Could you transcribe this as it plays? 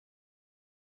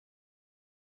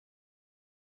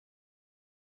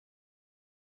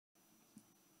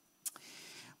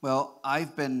Well,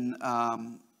 I've been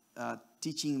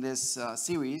teaching this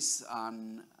series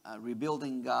on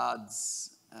rebuilding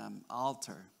God's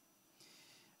altar.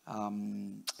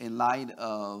 In light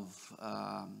of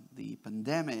the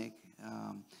pandemic,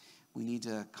 we need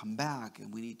to come back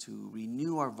and we need to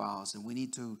renew our vows, and we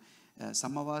need to.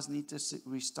 Some of us need to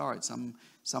restart. Some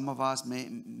of us may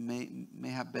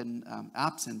have been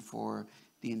absent for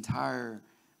the entire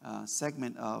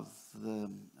segment of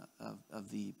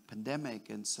the pandemic,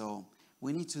 and so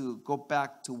we need to go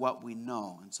back to what we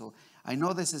know. And so I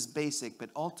know this is basic, but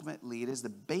ultimately it is the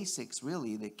basics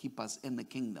really that keep us in the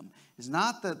kingdom. It's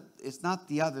not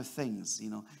the other things,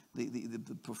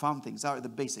 the profound things are the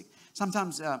basic.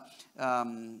 Sometimes I,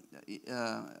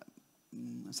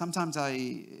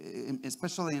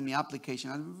 especially in the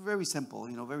application, I'm very simple,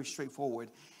 very straightforward.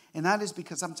 And that is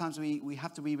because sometimes we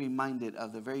have to be reminded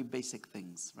of the very basic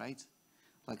things, right?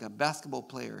 Like a basketball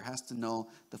player has to know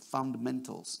the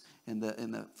fundamentals, and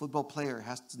the football player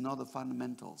has to know the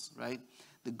fundamentals, right?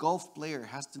 The golf player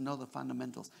has to know the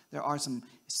fundamentals. There are some,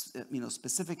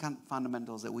 specific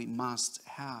fundamentals that we must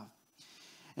have.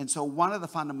 And so one of the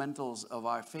fundamentals of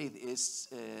our faith is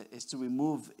to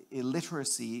remove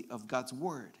illiteracy of God's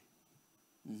word.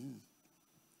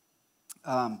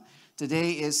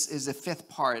 Today is the fifth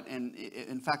part, and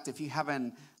in fact, if you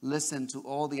haven't listened to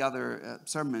all the other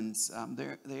sermons,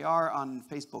 they are on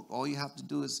Facebook. All you have to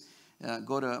do is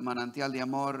go to Manantial de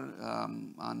Amor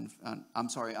on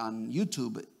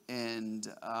YouTube and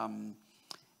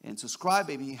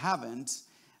subscribe if you haven't.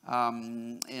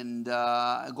 And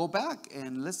go back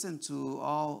and listen to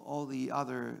all the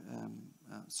other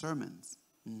sermons.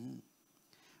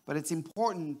 But it's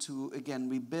important to, again,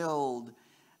 rebuild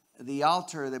the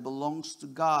altar that belongs to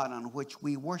God on which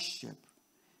we worship.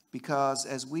 Because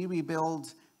as we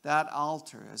rebuild that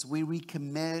altar, as we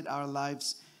recommit our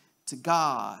lives to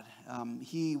God,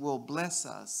 He will bless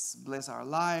us, bless our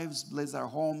lives, bless our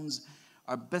homes,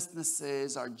 our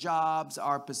businesses, our jobs,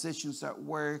 our positions at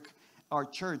work, our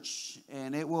church,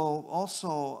 and it will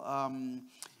also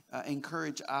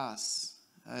encourage us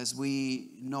as we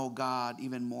know God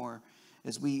even more,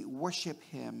 as we worship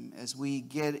Him, as we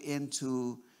get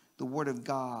into the Word of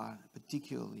God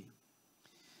particularly.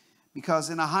 Because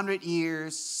in 100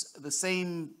 years, the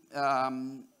same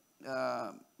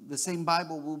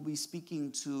Bible will be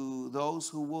speaking to those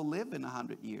who will live in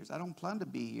 100 years. I don't plan to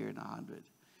be here in 100.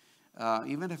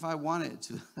 Even if I wanted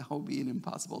to, that would be an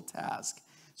impossible task.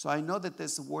 So I know that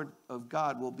this word of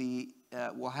God will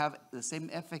have the same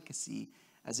efficacy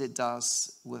as it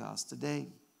does with us today.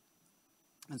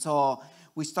 And so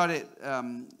we started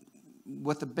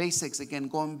with the basics, again,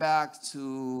 going back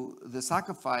to the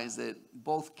sacrifice that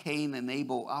both Cain and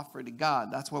Abel offered to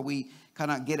God. That's where we kind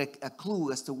of get a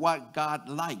clue as to what God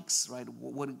likes, right?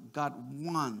 What God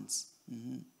wants.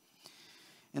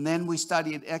 And then we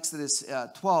studied Exodus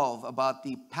 12 about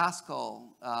the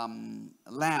Paschal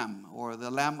lamb, or the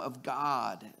Lamb of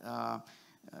God,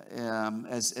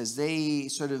 as they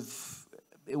sort of,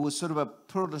 it was sort of a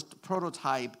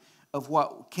prototype of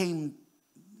what came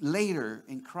later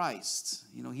in Christ.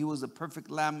 He was the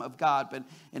perfect Lamb of God. But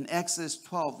in Exodus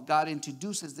 12, God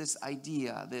introduces this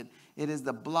idea that it is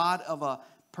the blood of a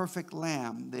perfect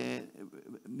lamb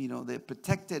that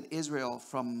protected Israel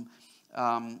from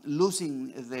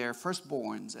losing their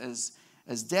firstborns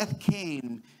as death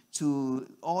came to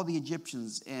all the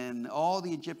Egyptians, and all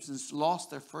the Egyptians lost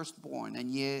their firstborn,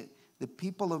 and yet the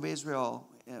people of Israel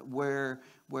were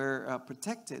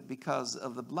protected because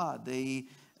of the blood. They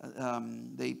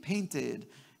painted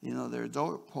their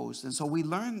doorposts, and so we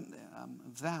learn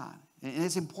that. And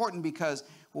it's important because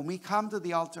when we come to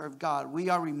the altar of God, we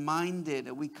are reminded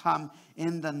that we come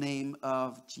in the name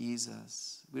of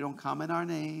Jesus. We don't come in our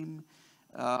name.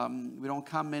 We don't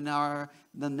come in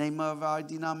the name of our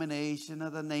denomination or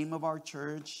the name of our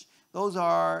church. Those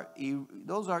are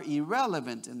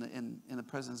irrelevant in the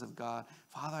presence of God.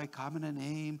 Father, I come in the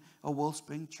name of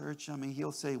Wellspring Church.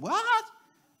 He'll say, what?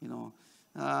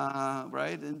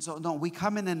 Right? And so, no, we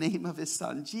come in the name of His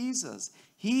Son, Jesus.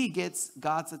 He gets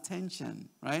God's attention,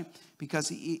 right? Because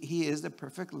He is the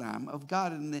perfect Lamb of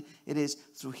God, and it is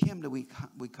through Him that we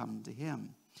come to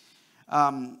Him.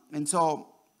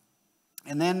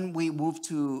 And then we move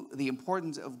to the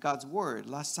importance of God's Word.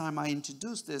 Last time I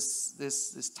introduced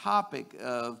this topic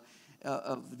of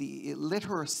the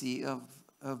illiteracy of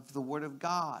the Word of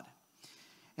God.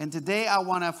 And today I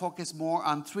want to focus more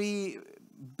on three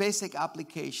basic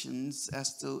applications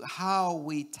as to how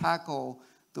we tackle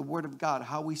the Word of God,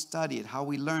 how we study it, how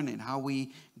we learn it, how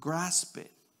we grasp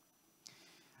it.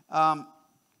 One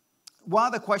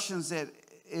of the questions that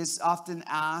is often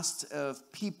asked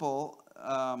of people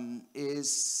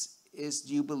is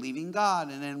do you believe in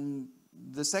God? And then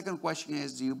the second question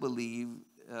is, do you believe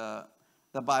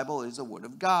the Bible is the Word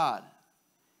of God?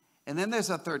 And then there's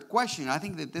a third question. I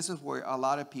think that this is where a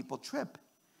lot of people trip.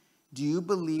 Do you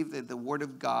believe that the Word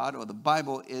of God or the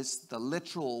Bible is the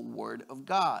literal Word of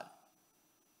God?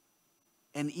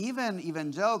 And even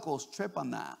evangelicals trip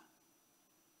on that.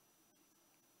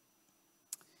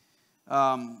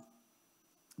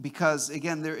 Because,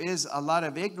 again, there is a lot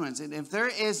of ignorance. And if there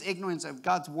is ignorance of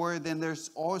God's Word, then there's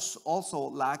also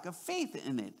lack of faith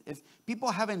in it. If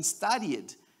people haven't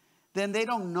studied, then they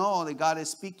don't know that God is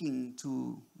speaking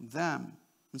to them.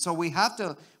 And so we have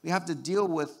to deal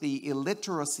with the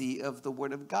illiteracy of the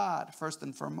Word of God, first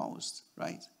and foremost,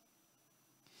 right?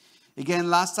 Again,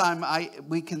 last time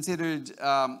we considered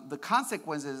the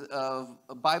consequences of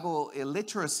Bible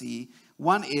illiteracy.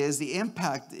 One is the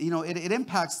impact. It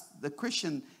impacts the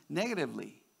Christian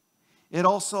negatively. It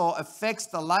also affects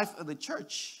the life of the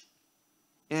church,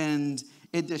 and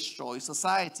it destroys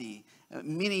society.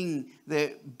 Meaning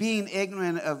that being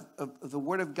ignorant of the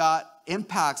Word of God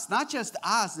impacts not just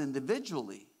us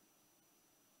individually,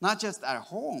 not just our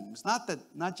homes,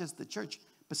 not just the church,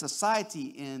 but society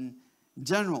in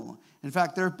general. In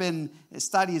fact, there have been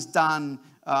studies done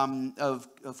of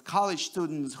college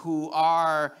students who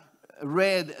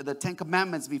read the Ten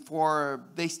Commandments before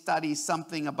they study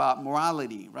something about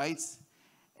morality, right?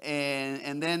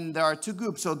 And then there are two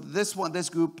groups. So this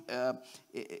group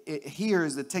it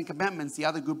hears the Ten Commandments. The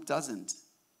other group doesn't.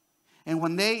 And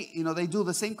when they do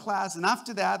the same class, and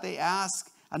after that they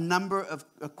ask a number of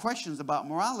questions about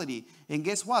morality. And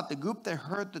guess what? The group that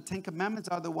heard the Ten Commandments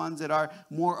are the ones that are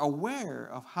more aware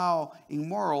of how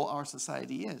immoral our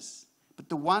society is. But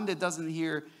the one that doesn't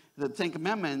hear the Ten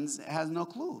Commandments has no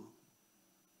clue.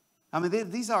 I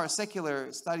mean, these are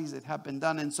secular studies that have been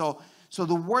done. And so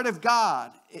the Word of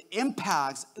God, it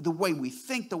impacts the way we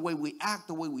think, the way we act,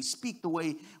 the way we speak, the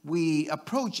way we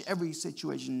approach every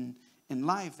situation in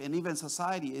life. And even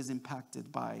society is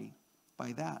impacted by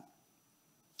that.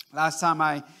 Last time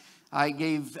I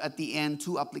gave at the end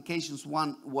two applications.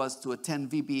 One was to attend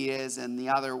VBS, and the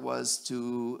other was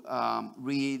to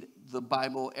read the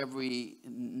Bible every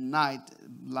night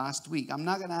last week. I'm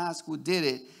not going to ask who did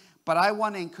it. But I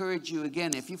want to encourage you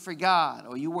again, if you forgot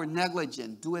or you were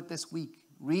negligent, do it this week.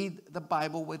 Read the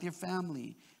Bible with your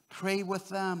family. Pray with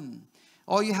them.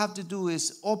 All you have to do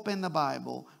is open the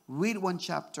Bible, read one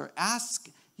chapter, ask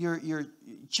your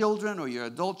children or your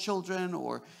adult children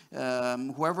or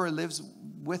whoever lives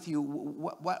with you,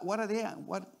 what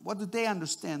do they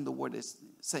understand the Word is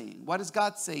saying? What is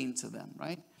God saying to them,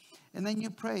 right? And then you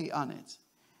pray on it.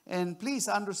 And please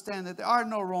understand that there are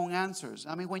no wrong answers.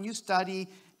 I mean, when you study,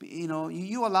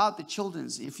 you allowed the children,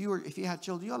 if you had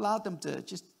children, you allowed them to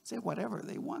just say whatever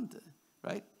they wanted,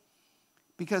 right?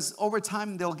 Because over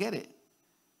time, they'll get it.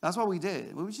 That's what we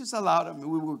did. We just allowed them.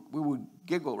 We would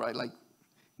giggle, right? Like,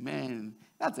 man,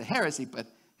 that's a heresy, but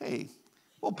hey,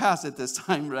 we'll pass it this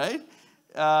time, right?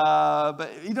 But,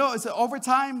 so over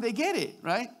time, they get it,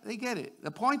 right? They get it.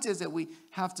 The point is that we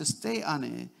have to stay on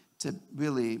it to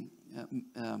really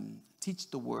teach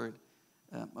the Word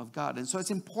of God. And so it's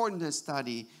important to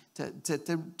study,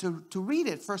 to read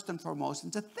it first and foremost,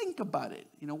 and to think about it.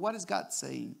 What is God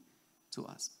saying to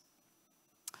us?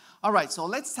 All right, so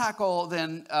let's tackle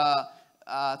then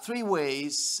three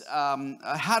ways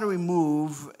how to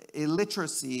remove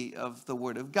illiteracy of the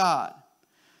Word of God.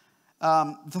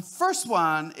 The first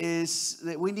one is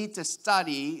that we need to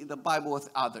study the Bible with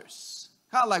others.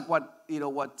 Kind of like what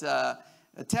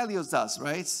Telios does,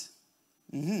 right?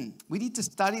 We need to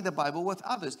study the Bible with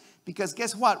others, because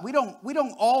guess what? We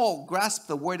don't all grasp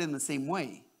the Word in the same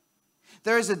way.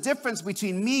 There is a difference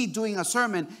between me doing a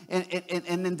sermon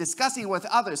and then discussing it with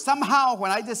others. Somehow,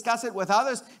 when I discuss it with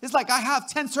others, it's like I have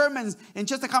 10 sermons in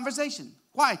just a conversation.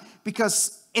 Why?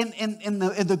 Because in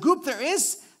the group there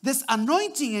is this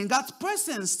anointing and God's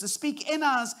presence to speak in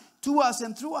us, to us,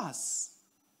 and through us.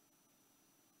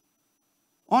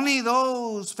 Only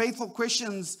those faithful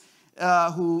Christians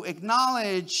who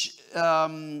acknowledge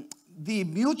the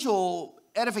mutual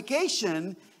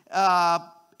edification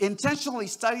intentionally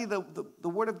study the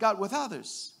Word of God with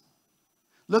others.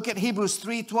 Look at Hebrews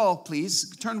 3:12, please.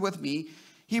 Turn with me.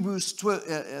 Hebrews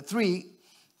 3,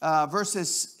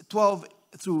 verses 12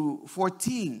 through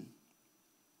 14.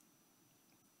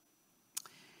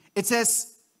 It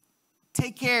says,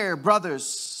 "Take care,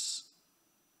 brothers,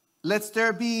 lest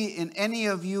there be in any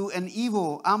of you an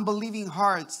evil, unbelieving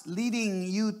heart, leading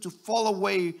you to fall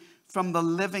away from the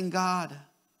living God.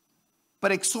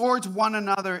 But exhort one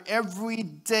another every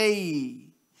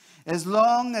day, as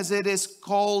long as it is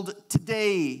called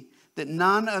today, that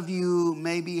none of you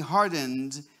may be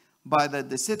hardened by the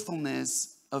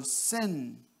deceitfulness of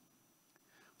sin.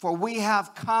 For we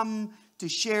have come to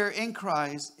share in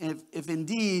Christ if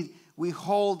indeed we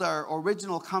hold our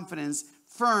original confidence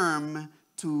firm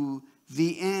to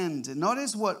the end.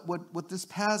 Notice what this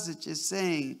passage is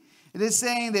saying. It is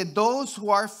saying that those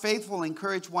who are faithful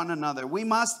encourage one another. We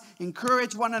must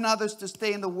encourage one another to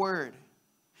stay in the Word.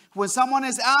 When someone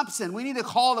is absent, we need to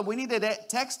call them. We need to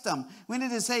text them. We need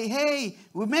to say, hey,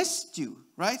 we missed you,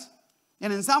 right?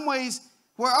 And in some ways,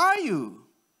 where are you?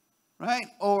 Right?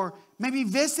 Or maybe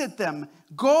visit them.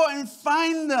 Go and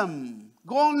find them.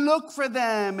 Go and look for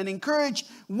them and encourage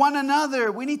one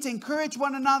another. We need to encourage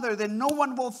one another that no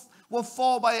one will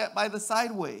fall by the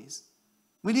sideways.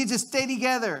 We need to stay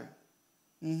together.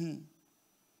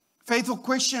 Faithful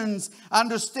Christians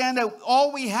understand that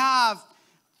all we have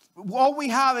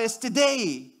is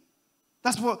today.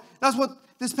 That's what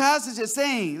this passage is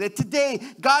saying. That today,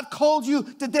 God called you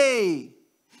today.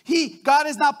 God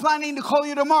is not planning to call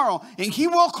you tomorrow. And He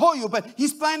will call you, but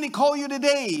He's planning to call you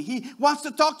today. He wants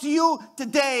to talk to you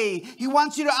today. He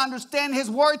wants you to understand His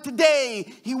word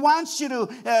today. He wants you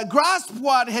to grasp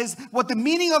what the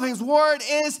meaning of His word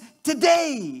is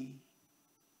today.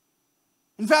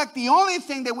 In fact, the only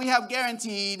thing that we have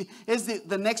guaranteed is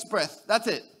the next breath. That's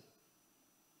it.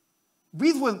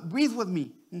 Breathe with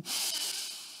me.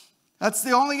 That's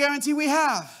the only guarantee we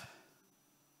have.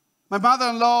 My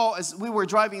mother-in-law, as we were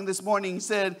driving this morning,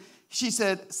 she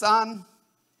said, son,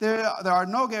 there are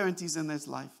no guarantees in this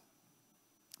life.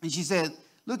 And she said,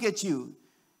 look at you.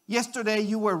 Yesterday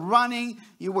you were running,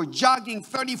 you were jogging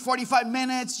 30, 45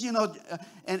 minutes,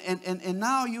 and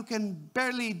now you can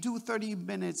barely do 30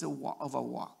 minutes of a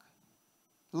walk.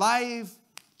 Life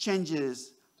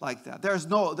changes like that. There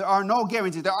are no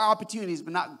guarantees. There are opportunities,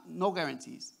 but no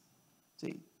guarantees.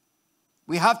 See?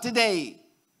 We have today.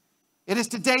 It is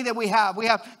today that we have. We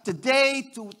have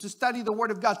today to study the Word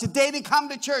of God. Today to come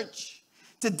to church.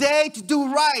 Today to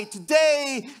do right.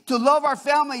 Today to love our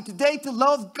family. Today to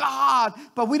love God.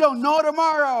 But we don't know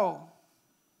tomorrow.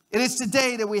 It is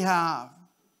today that we have.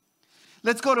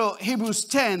 Let's go to Hebrews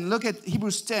 10. Look at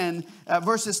Hebrews 10,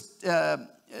 verses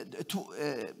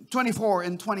 24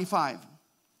 and 25.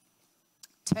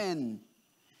 10,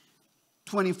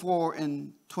 24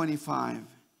 and 25.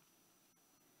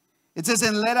 It says,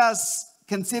 and let us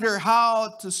consider how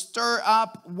to stir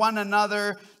up one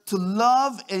another to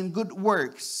love and good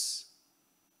works,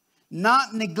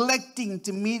 not neglecting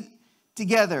to meet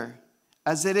together,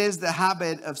 as it is the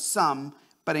habit of some,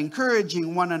 but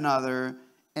encouraging one another,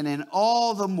 and in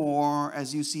all the more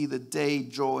as you see the day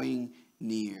drawing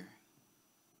near.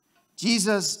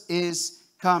 Jesus is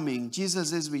coming.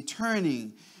 Jesus is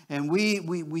returning. And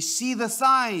we see the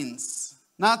signs.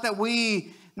 Not that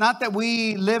we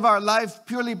live our life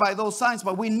purely by those signs,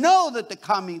 but we know that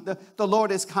the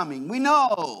Lord is coming. We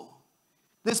know.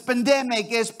 This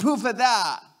pandemic is proof of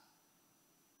that.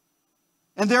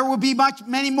 And there will be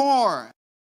many more.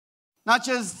 Not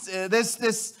just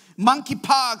this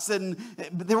monkeypox, and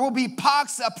there will be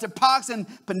pox after pox and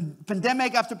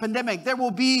pandemic after pandemic. There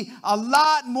will be a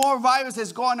lot more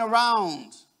viruses going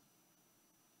around.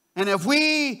 And if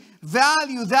we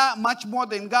value that much more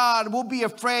than God, we'll be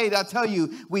afraid. I tell you,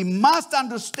 we must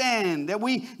understand that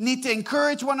we need to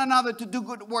encourage one another to do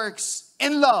good works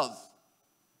in love.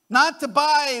 Not to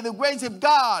buy the grace of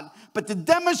God, but to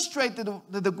demonstrate that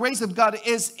the grace of God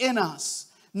is in us.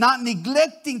 Not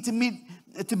neglecting to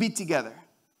be together.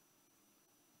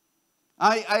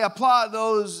 I applaud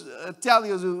those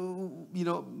Telios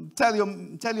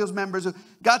members who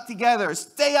got together.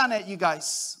 Stay on it, you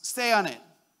guys. Stay on it.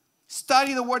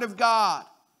 Study the Word of God.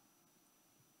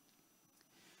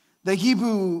 The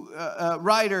Hebrew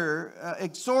writer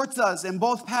exhorts us in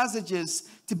both passages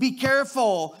to be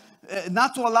careful,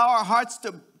 not to allow our hearts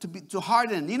to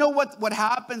harden. You know what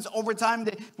happens over time?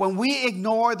 When we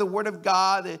ignore the Word of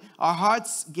God, our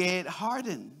hearts get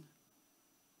hardened.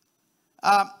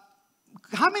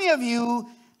 How many of you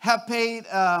have paid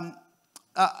a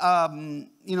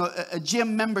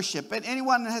gym membership?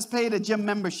 Anyone has paid a gym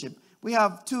membership? We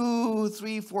have 2,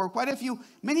 3, 4, quite a few,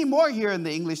 many more here in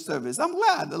the English service. I'm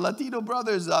glad the Latino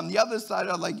brothers on the other side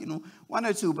are like, 1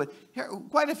 or 2, but here,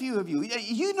 quite a few of you.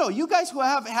 You guys who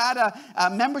have had a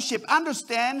membership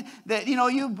understand that,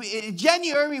 in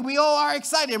January, we all are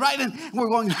excited, right? And we're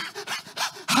going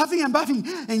huffing and buffing.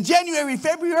 In January,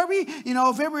 February,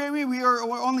 February, we're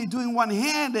only doing one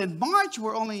hand. And March,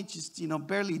 we're only just,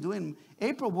 barely doing.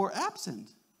 April, we're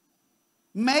absent.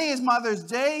 May is Mother's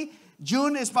Day.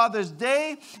 June is Father's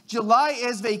Day. July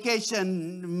is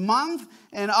vacation month.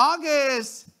 And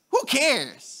August, who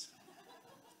cares?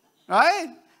 Right?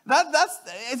 That's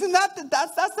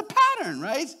the pattern,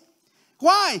 right?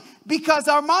 Why? Because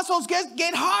our muscles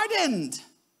get hardened.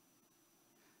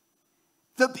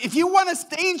 If you want to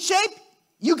stay in shape,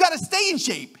 you got to stay in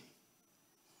shape.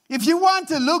 If you want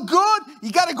to look good,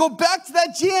 you got to go back to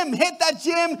that gym, hit that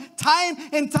gym time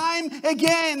and time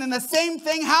again. And the same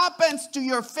thing happens to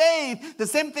your faith. The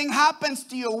same thing happens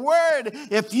to your word.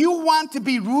 If you want to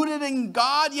be rooted in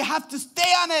God, you have to stay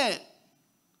on it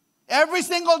every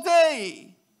single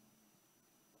day.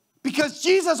 Because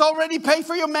Jesus already paid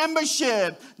for your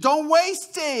membership. Don't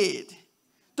waste it.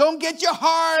 Don't get your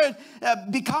heart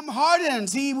become hardened.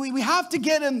 See, we have to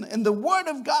get in the word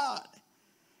of God.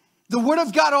 The word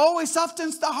of God always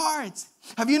softens the heart.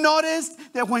 Have you noticed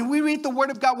that when we read the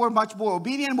word of God, we're much more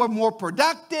obedient, we're more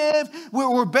productive,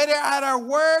 we're better at our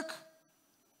work.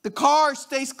 The car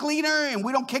stays cleaner and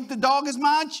we don't kick the dog as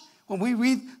much when we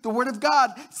read the word of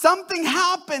God. Something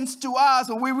happens to us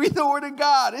when we read the word of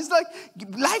God. It's like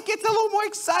life gets a little more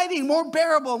exciting, more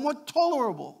bearable, more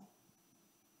tolerable.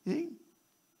 See?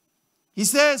 He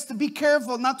says to be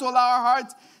careful not to allow our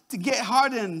hearts to get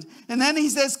hardened. And then he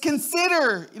says,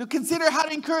 consider how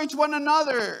to encourage one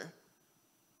another.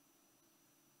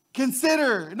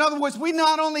 Consider. In other words, we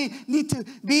not only need to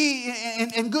be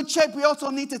in good shape, we also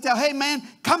need to tell, hey man,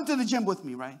 come to the gym with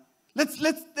me, right?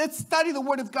 Let's study the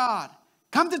word of God.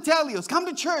 Come to Telios, come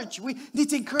to church. We need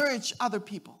to encourage other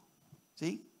people.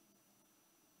 See?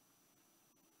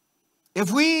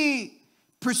 If we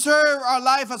preserve our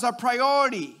life as our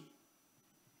priority,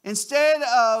 instead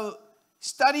of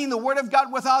studying the word of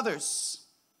God with others,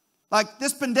 like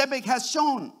this pandemic has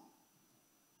shown,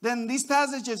 then these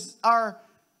passages are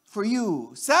for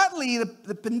you. Sadly,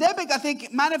 the pandemic, I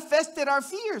think, manifested our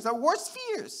fears, our worst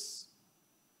fears.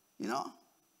 You know?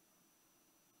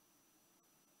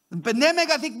 The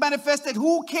pandemic, I think, manifested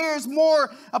who cares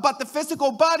more about the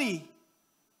physical body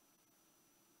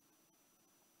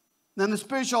than the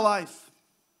spiritual life.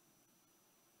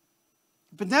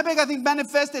 The pandemic, I think,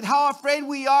 manifested how afraid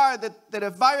we are that a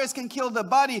virus can kill the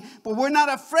body, but we're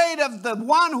not afraid of the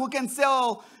one who can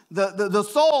sell the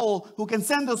soul, who can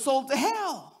send the soul to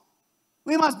hell.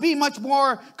 We must be much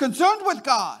more concerned with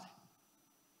God.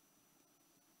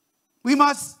 We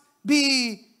must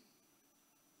be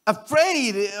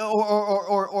afraid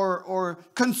or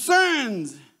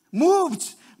concerned,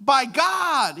 moved by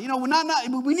God. You know,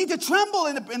 we need to tremble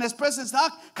in His presence.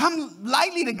 Not come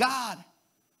lightly to God.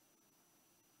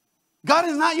 God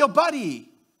is not your buddy.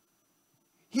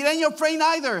 He ain't your friend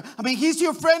either. I mean, He's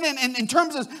your friend in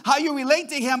terms of how you relate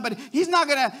to Him, but He's not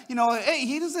going to, hey,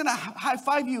 He doesn't high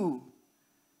five you.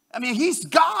 I mean, He's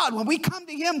God. When we come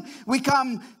to Him, we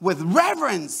come with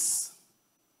reverence.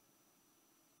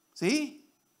 See?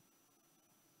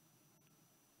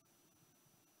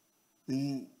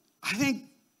 And I think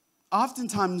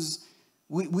oftentimes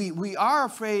we are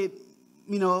afraid,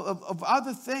 of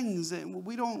other things, and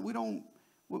we don't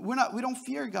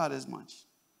fear God as much.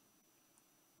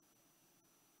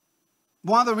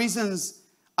 One of the reasons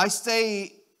I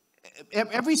stay,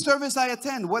 every service I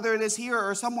attend, whether it is here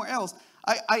or somewhere else,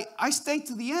 I stay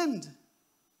to the end.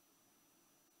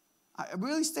 I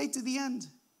really stay to the end.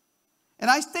 And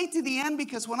I stay to the end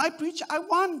because when I preach, I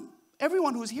want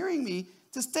everyone who's hearing me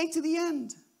to stay to the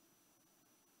end.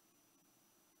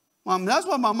 Mom, that's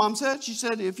what my mom said. She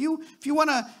said, if you want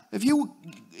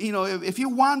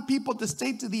people to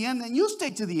stay to the end, then you stay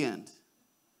to the end.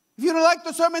 If you don't like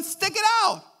the sermon, stick it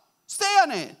out. Stay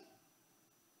on it.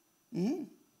 Mm-hmm.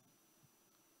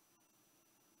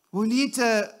 We need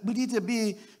to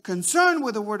be concerned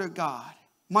with the Word of God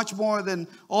much more than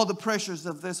all the pressures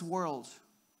of this world.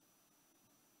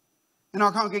 In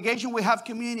our congregation, we have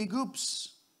community groups.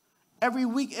 Every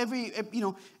week, every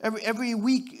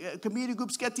week, community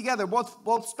groups get together,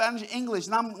 both Spanish and English,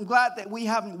 and I'm glad that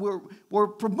we're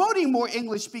promoting more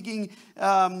English-speaking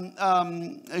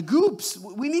groups.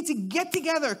 We need to get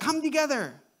together, come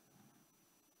together.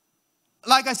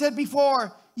 Like I said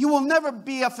before, you will never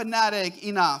be a fanatic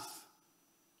enough.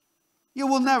 You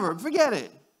will never. Forget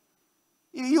it.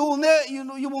 You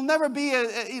will never be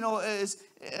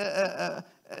a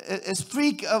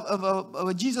freak of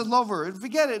a Jesus lover.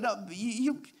 Forget it. No,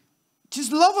 you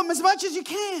just love Him as much as you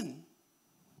can.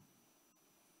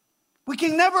 We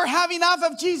can never have enough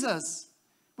of Jesus.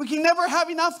 We can never have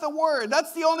enough of the Word.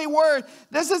 That's the only Word.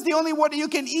 This is the only Word that you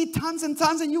can eat tons and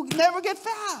tons and you never get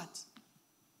fat.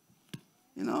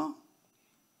 You know?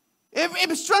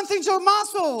 It strengthens your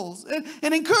muscles.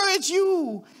 It encourages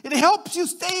you. It helps you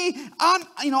stay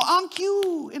on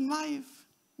cue in life.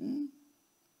 And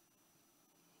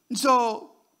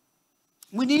so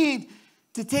we need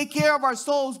to take care of our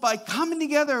souls by coming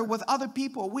together with other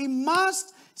people. We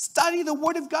must study the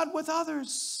Word of God with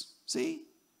others. See?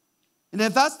 And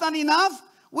if that's not enough,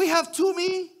 we have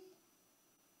Toomey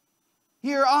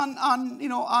here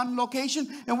on location,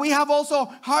 and we have also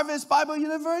Harvest Bible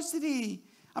University.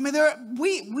 I mean,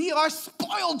 we are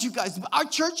spoiled, you guys. Our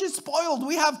church is spoiled.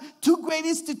 We have two great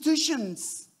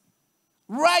institutions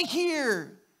right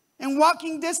here in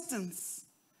walking distance.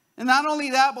 And not only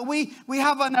that, but we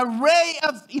have an array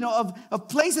of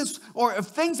places or of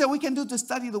things that we can do to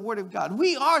study the Word of God.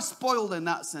 We are spoiled in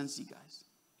that sense, you guys.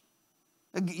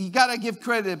 You got to give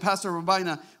credit to Pastor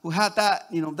Robina, who had that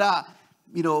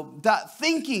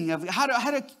thinking of how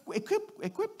to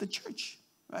equip the church,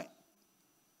 right?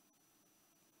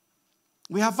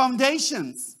 We have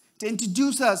foundations to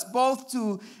introduce us both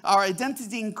to our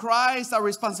identity in Christ, our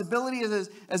responsibility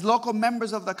as local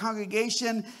members of the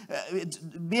congregation,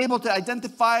 be able to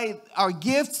identify our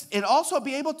gifts, and also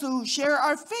be able to share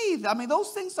our faith. I mean,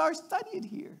 those things are studied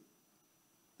here.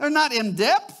 They're not in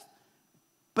depth,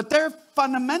 but they're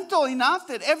fundamental enough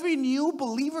that every new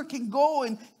believer can go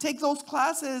and take those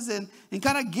classes and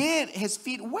kind of get his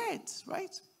feet wet,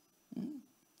 right?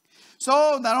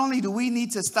 So not only do we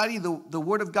need to study the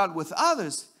Word of God with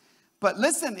others, but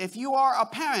listen, if you are a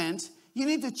parent, you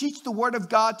need to teach the Word of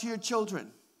God to your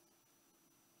children.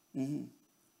 There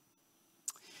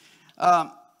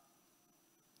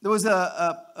was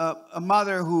a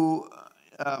mother who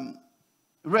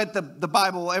read the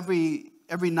Bible every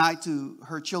night to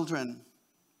her children.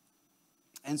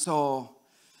 And so,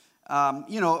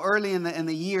 early in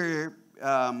the year,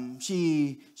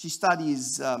 she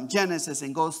studies Genesis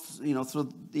and goes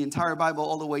through the entire Bible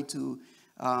all the way to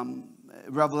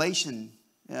Revelation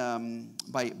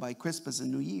by Christmas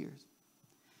and New Year's.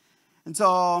 And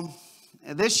so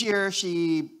this year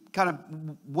she kind of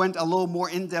went a little more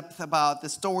in depth about the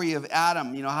story of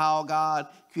Adam, how God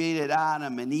created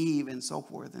Adam and Eve and so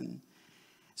forth. And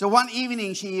so one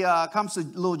evening she comes to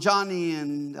little Johnny,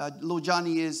 and little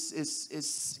Johnny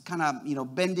is kind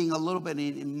of bending a little bit,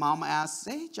 and Mom asks,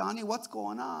 "Hey Johnny, what's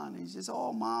going on?" And he says,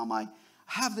 "Oh Mom, I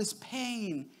have this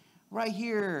pain right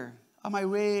here on my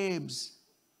ribs."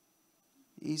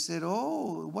 He said,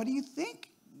 "Oh, what do you think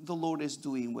the Lord is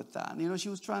doing with that?" And she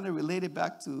was trying to relate it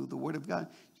back to the Word of God.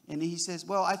 And he says,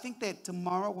 "Well, I think that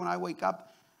tomorrow when I wake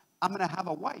up, I'm going to have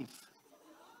a wife."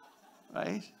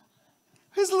 Right?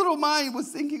 His little mind was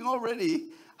thinking already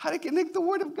how to connect the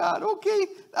Word of God. Okay,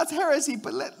 that's heresy,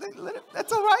 but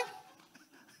that's all right.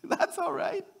 That's all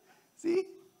right. See?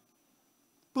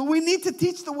 But we need to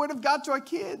teach the Word of God to our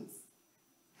kids.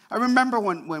 I remember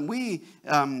when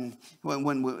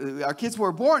our kids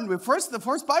were born, the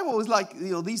first Bible was like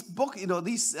these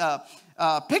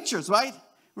pictures, right?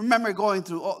 Remember going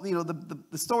through all,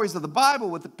 the stories of the Bible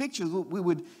with the pictures. We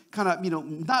would kind of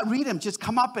not read them, just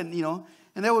come up and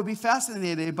and they would be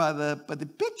fascinated by the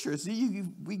pictures.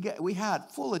 We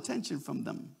had full attention from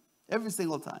them every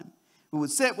single time. We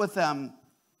would sit with them.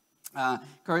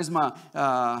 Charisma,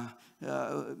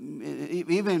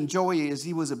 even Joey, as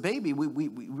he was a baby, we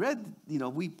read.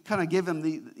 We kind of give him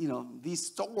these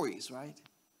stories, right?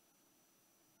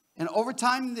 And over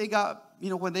time, they got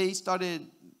when they started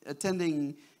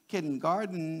attending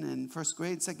kindergarten and first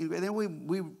grade, second grade, then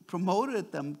we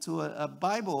promoted them to a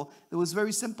Bible that was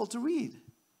very simple to read.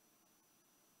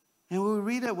 And we would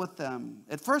read it with them.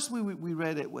 At first, we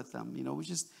read it with them. We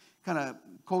just kind of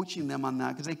coaching them on that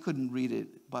because they couldn't read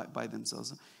it by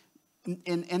themselves.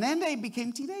 And then they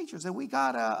became teenagers, and we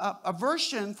got a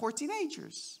version for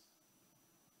teenagers.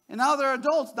 And now they're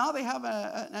adults. Now they have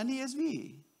an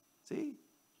ESV. See?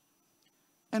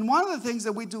 And one of the things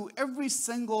that we do every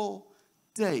single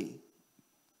day,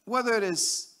 whether it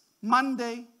is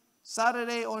Monday,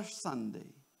 Saturday, or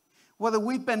Sunday, whether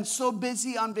we've been so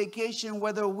busy on vacation,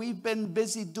 whether we've been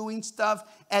busy doing stuff,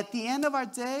 at the end of our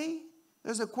day,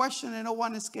 there's a question that no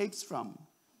one escapes from.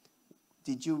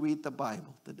 Did you read the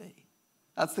Bible today?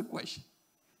 That's the question.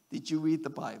 Did you read the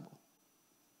Bible?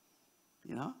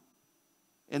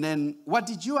 And then what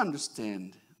did you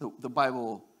understand the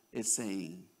Bible is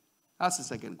saying? That's the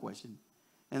second question.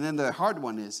 And then the hard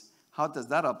one is, how does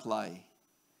that apply?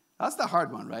 That's the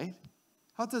hard one, right?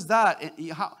 How does that,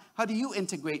 how do you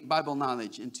integrate Bible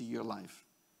knowledge into your life?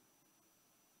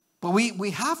 But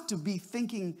we have to be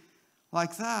thinking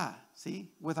like that, see,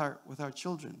 with our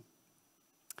children.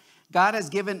 God has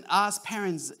given us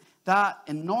parents that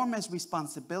enormous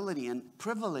responsibility and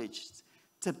privilege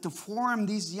to form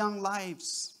these young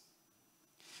lives.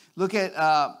 Look at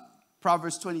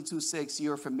Proverbs 22:6.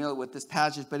 You're familiar with this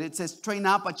passage, but it says, "Train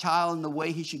up a child in the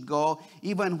way he should go.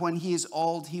 Even when he is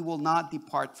old, he will not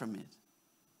depart from it."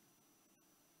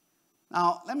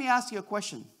 Now, let me ask you a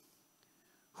question.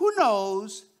 Who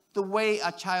knows the way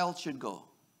a child should go?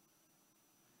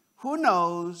 Who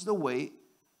knows the way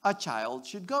a child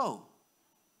should go?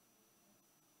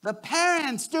 The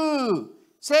parents do.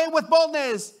 Say it with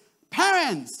boldness.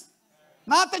 Parents,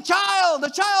 not the child. The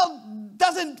child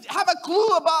doesn't have a clue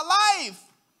about life.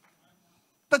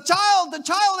 The child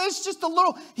is just a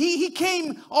little, he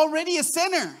came already a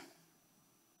sinner.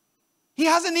 He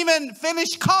hasn't even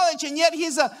finished college, and yet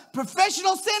he's a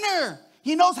professional sinner.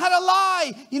 He knows how to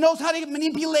lie. He knows how to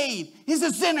manipulate. He's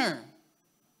a sinner.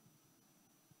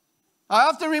 I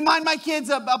often remind my kids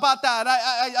about that.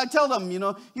 I tell them,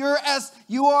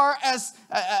 you are as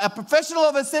a professional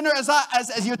of a sinner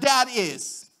as your dad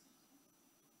is.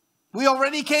 We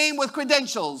already came with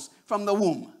credentials from the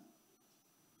womb.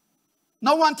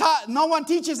 No one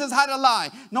teaches us how to lie.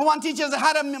 No one teaches us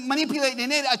how to manipulate.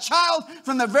 And a child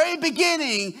from the very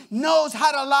beginning knows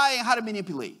how to lie and how to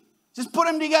manipulate. Just put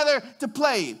them together to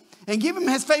play and give him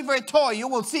his favorite toy. You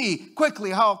will see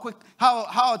quickly how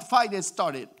a fight is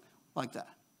started like that.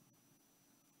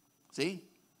 See?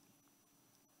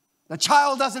 The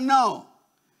child doesn't know,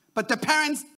 but the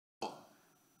parents know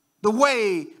the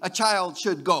way a child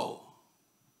should go.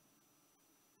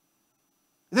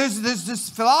 There's this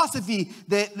philosophy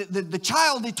that the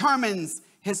child determines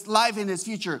his life and his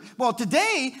future. Well,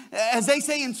 today, as they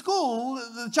say in school,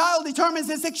 the child determines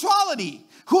his sexuality.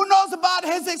 Who knows about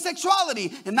his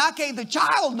sexuality? In that case, the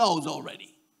child knows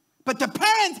already. But the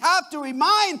parents have to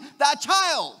remind that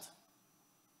child.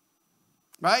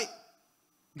 Right?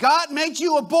 God made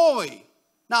you a boy.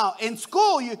 Now, in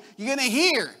school, you're going to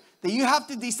hear that you have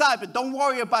to decide, but don't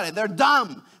worry about it. They're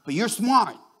dumb, but you're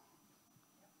smart.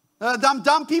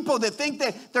 Dumb people that think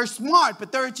that they're smart,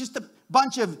 but they're just a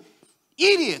bunch of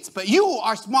idiots. But you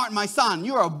are smart, my son.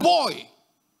 You're a boy.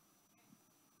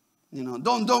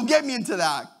 Don't get me into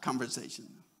that conversation.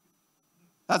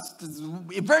 That's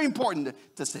very important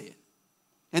to say it.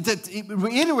 And to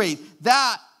reiterate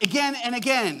that again and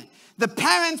again. The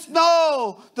parents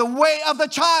know the way of the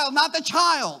child, not the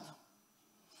child.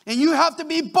 And you have to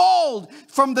be bold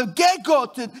from the get-go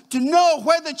to know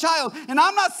where the child. And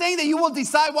I'm not saying that you will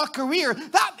decide what career.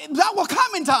 That will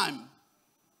come in time.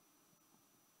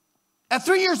 At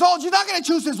 3 years old, you're not going to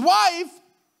choose his wife.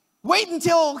 Wait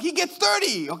until he gets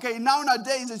 30. Okay,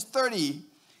 nowadays it's 30.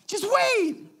 Just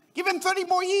wait. Give him 30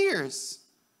 more years.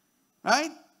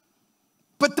 Right?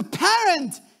 But the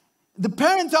parents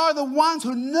are the ones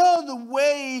who know the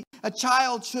way a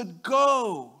child should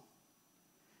go.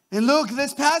 And look,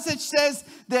 this passage says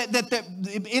that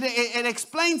it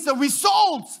explains the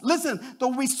results. Listen, the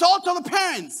result of the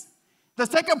parents. The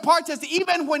second part says,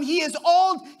 even when he is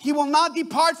old, he will not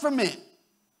depart from it.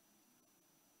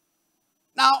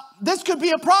 Now, this could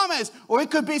be a promise, or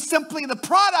it could be simply the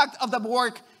product of the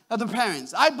work of the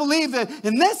parents. I believe that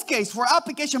in this case, for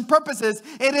application purposes,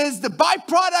 it is the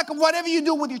byproduct of whatever you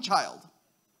do with your child.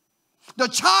 The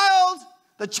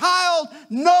child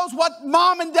knows what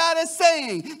mom and dad is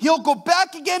saying. He'll go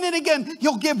back again and again.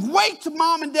 He'll give weight to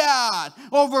mom and dad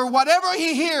over whatever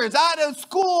he hears out of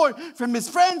school or from his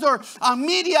friends or on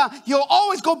media. He'll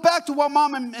always go back to what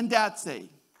mom and dad say.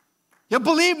 He'll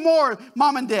believe more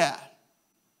mom and dad.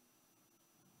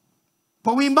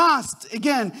 But we must,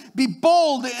 again, be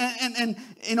bold and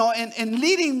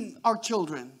leading our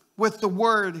children with the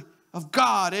word of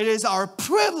God. It is our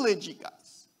privilege, you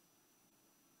guys.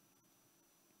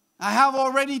 I have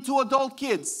already 2 adult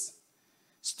kids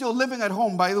still living at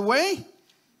home, by the way.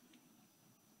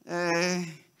 They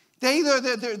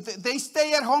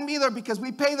stay at home either because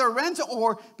we pay their rent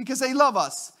or because they love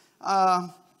us. I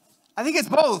think it's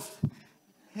both.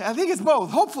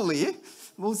 Hopefully.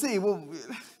 We'll see.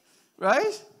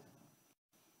 Right?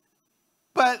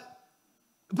 But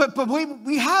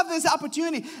we have this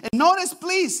opportunity. And notice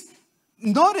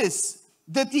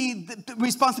that the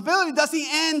responsibility doesn't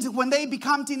end when they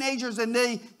become teenagers and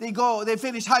they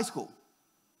finish high school.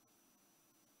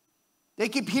 They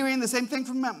keep hearing the same thing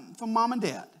from mom and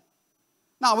dad.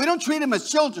 Now, we don't treat them as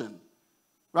children,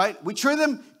 right? We treat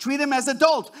them as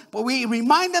adults, but we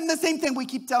remind them the same thing. We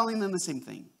keep telling them the same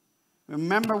thing.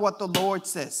 Remember what the Lord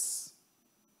says.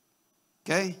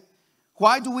 Okay?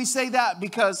 Why do we say that?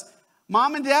 Because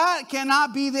mom and dad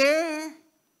cannot be there.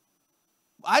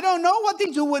 I don't know what they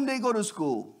do when they go to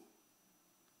school.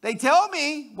 They tell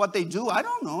me what they do. I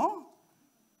don't know.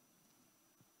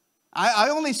 I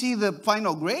only see the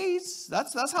final grades.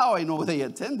 That's how I know they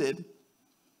attended.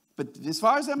 But as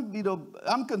far as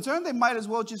I'm concerned, they might as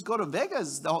well just go to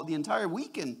Vegas the entire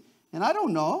weekend. And I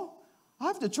don't know. I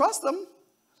have to trust them.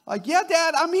 Like, yeah,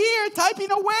 Dad, I'm here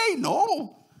typing away.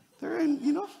 No, they're in,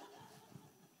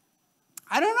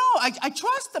 I don't know. I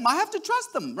trust them. I have to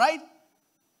trust them, right?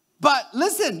 But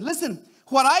listen.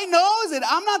 What I know is that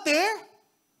I'm not there.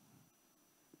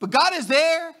 But God is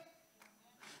there.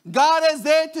 God is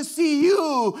there to see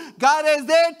you. God is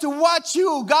there to watch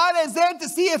you. God is there to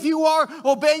see if you are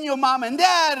obeying your mom and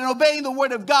dad and obeying the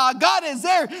word of God. God is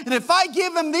there. And if I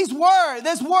give them this word,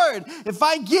 if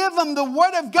I give them the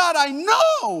word of God, I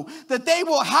know that they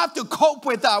will have to cope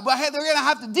with that. They're going to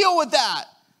have to deal with that.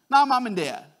 Not mom and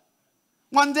dad.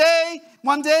 One day,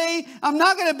 I'm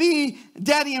not going to be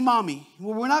daddy and mommy.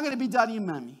 Well, we're not going to be daddy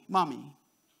and mommy.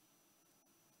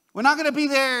 We're not going to be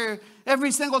there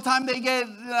every single time they get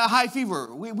a high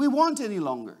fever. We won't any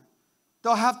longer.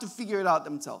 They'll have to figure it out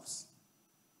themselves.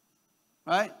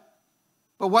 Right?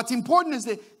 But what's important is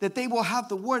that they will have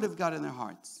the word of God in their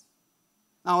hearts.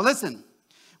 Now listen,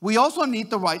 we also need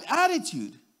the right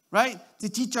attitude, right? To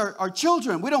teach our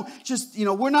children. We don't just,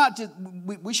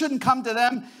 we shouldn't come to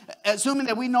them assuming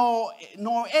that we know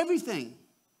everything.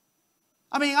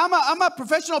 I mean, I'm a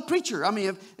professional preacher. I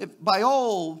mean, if by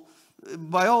all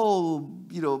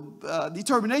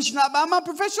determination, I'm a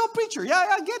professional preacher. Yeah,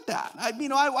 I get that.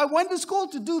 I went to school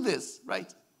to do this,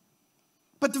 right?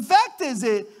 But the fact is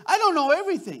that I don't know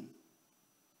everything.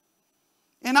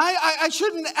 And I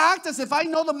shouldn't act as if I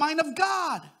know the mind of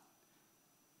God.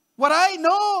 What I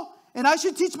know, and I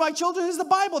should teach my children, is the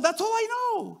Bible. That's all I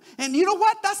know. And you know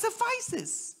what? That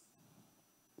suffices.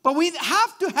 But we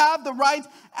have to have the right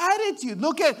attitude.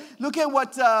 Look at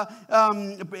what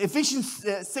Ephesians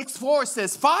 6:4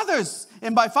 says. Fathers,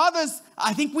 and by fathers,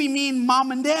 I think we mean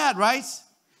mom and dad, right?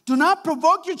 Do not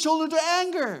provoke your children to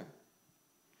anger,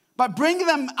 but bring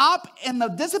them up in the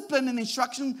discipline and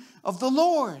instruction of the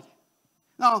Lord.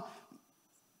 Now,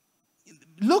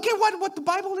 look at what the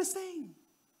Bible is saying.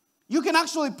 You can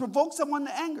actually provoke someone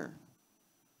to anger.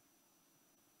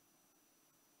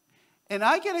 And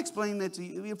I can explain that to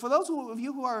you. For those of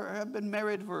you who have been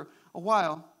married for a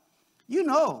while, you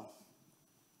know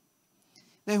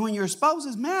that when your spouse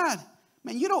is mad,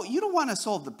 man, you don't want to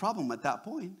solve the problem at that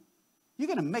point. You're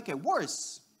going to make it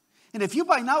worse. And if you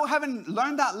by now haven't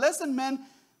learned that lesson, man,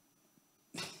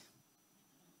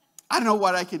 I don't know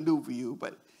what I can do for you,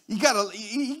 but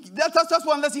that's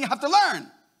one lesson you have to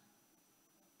learn.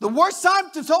 The worst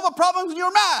time to solve a problem is when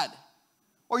you're mad,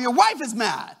 or your wife is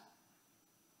mad.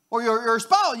 Or your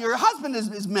spouse, your husband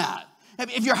is mad.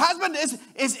 If your husband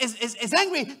is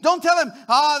angry, don't tell him,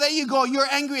 oh, there you go, you're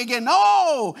angry again.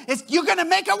 No, you're going to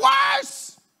make it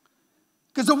worse.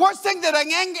 Because the worst thing that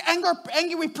an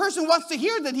angry person wants to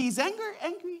hear, that he's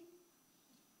angry.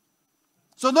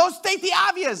 So don't state the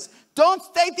obvious. Don't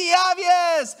state the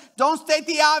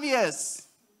obvious.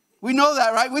 We know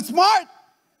that, right? We're smart,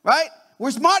 right?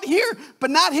 We're smart here, but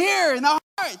not here in our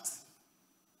hearts.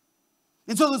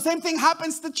 And so the same thing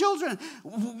happens to children.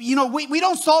 We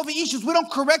don't solve the issues. We don't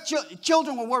correct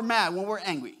children when we're mad, when we're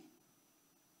angry.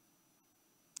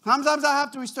 Sometimes I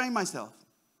have to restrain myself.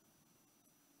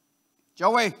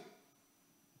 Joey,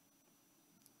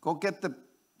 go get the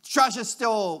trash is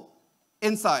still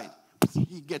inside.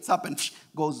 He gets up and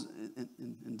goes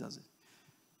and does it.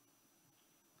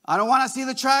 I don't want to see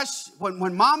the trash.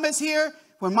 When mom is here,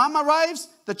 when mom arrives,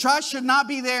 the trash should not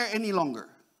be there any longer.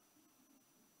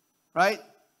 Right?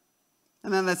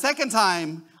 And then the second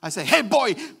time, I say, hey,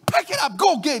 boy, pick it up.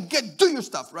 Go do your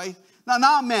stuff, right? Now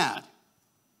I'm mad.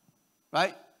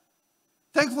 Right?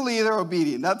 Thankfully, they're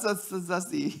obedient. That's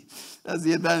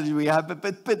the advantage we have.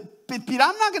 But Peter,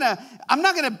 I'm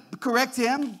not gonna correct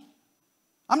him.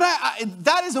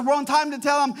 That is the wrong time to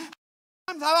tell him,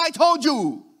 I told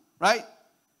you, right?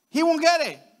 He won't get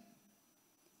it.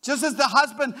 Just as the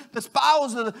husband, the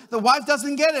spouse, or the wife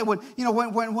doesn't get it. When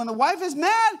the wife is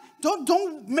mad,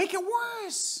 don't make it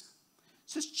worse.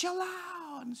 Just chill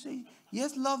out and say,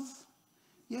 yes, love.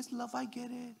 Yes, love, I get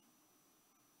it.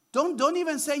 Don't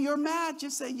even say you're mad.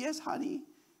 Just say, yes, honey,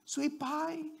 sweet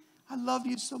pie. I love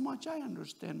you so much. I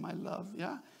understand my love.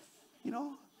 Yeah.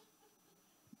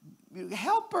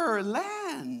 Help her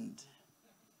land.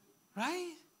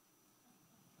 Right?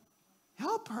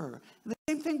 Help her. The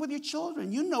same thing with your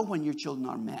children. You know when your children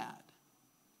are mad.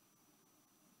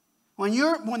 When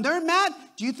they're mad,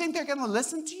 do you think they're going to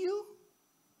listen to you?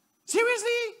 Seriously?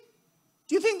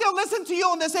 Do you think they'll listen to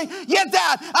you and they say, yeah,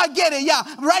 Dad, I get it. Yeah,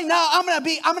 right now I'm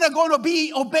going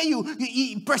to obey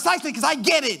you precisely because I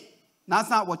get it. That's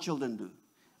not what children do.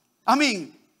 I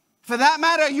mean, for that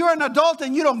matter, you're an adult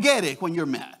and you don't get it when you're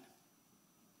mad.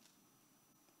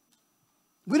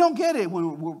 We don't get it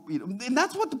and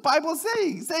that's what the Bible is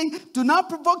saying, do not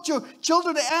provoke your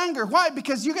children to anger. Why?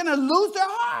 Because you're going to lose their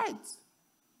hearts.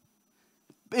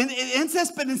 And it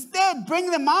says, but instead, bring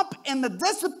them up in the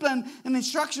discipline and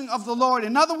instruction of the Lord.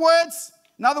 In other words,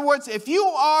 if you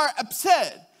are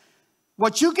upset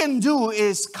What you can do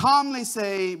is calmly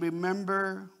say,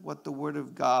 remember what the Word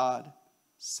of God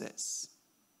says.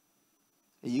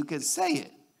 And you can say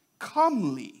it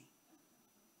calmly.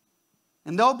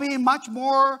 And they'll be much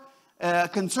more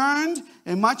concerned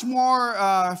and much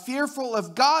more fearful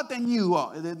of God than you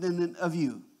are, than of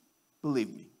you.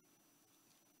 Believe me.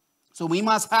 So we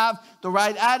must have the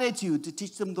right attitude to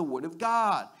teach them the Word of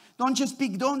God. Don't just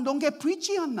don't get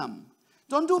preachy on them.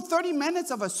 Don't do 30 minutes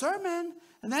of a sermon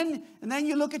and then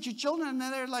you look at your children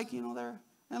and they're like, they're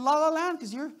in la la land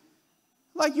because you're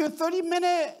like your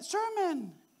 30-minute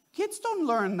sermon. Kids don't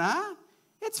learn that.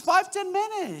 It's 5-10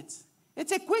 minutes.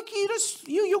 It's a quick.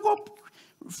 You go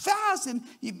fast and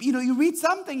you read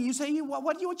something. You say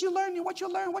what you learn.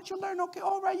 Okay,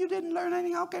 all right. You didn't learn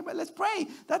anything. Okay, but let's pray.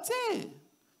 That's it.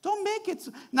 Don't make it.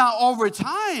 Now over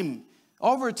time,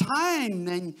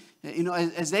 then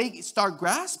as they start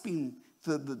grasping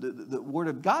the Word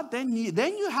of God, then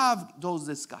you have those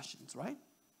discussions, right?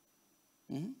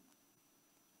 Mm-hmm.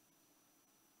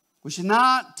 We should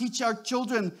not teach our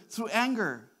children through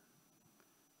anger,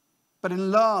 but in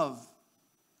love.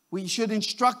 We should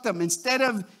instruct them. Instead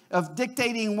of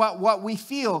dictating what we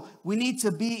feel, we need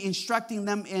to be instructing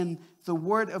them in the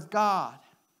Word of God,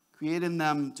 create in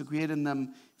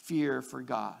them fear for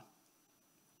God.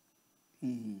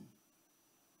 Mm-hmm.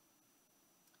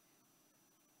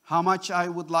 How much I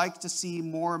would like to see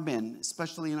more men,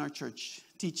 especially in our church,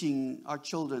 teaching our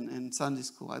children in Sunday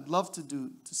school. I'd love to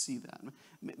see that.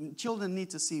 Children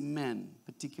need to see men,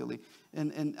 particularly.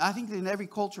 And I think that in every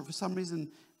culture, for some reason,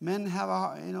 men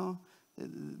have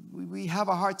we have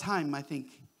a hard time, I think,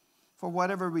 for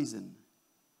whatever reason,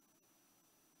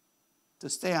 to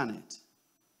stay on it.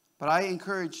 But I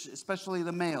encourage, especially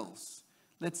the males,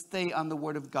 let's stay on the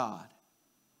Word of God.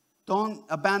 Don't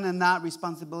abandon that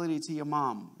responsibility to your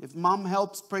mom. If mom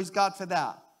helps, praise God for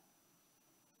that.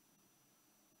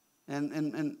 And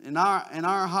in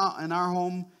our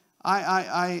home,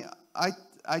 I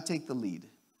take the lead.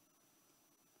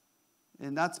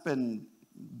 And that's been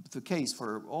the case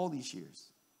for all these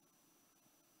years.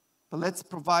 But let's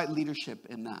provide leadership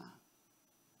in that.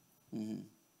 Mm-hmm.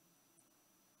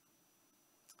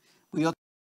 We ought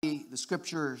to study the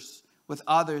scriptures with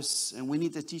others, and we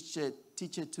need to teach it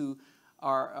to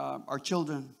our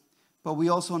children. But we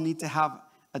also need to have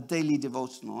a daily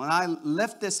devotional. And I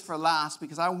left this for last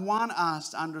because I want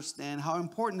us to understand how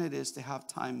important it is to have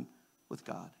time with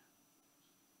God.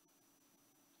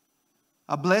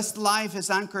 A blessed life is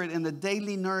anchored in the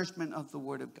daily nourishment of the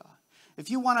Word of God. If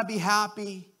you want to be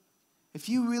happy, if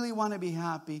you really want to be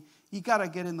happy, you got to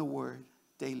get in the Word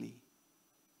daily.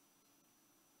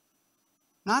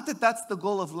 Not that that's the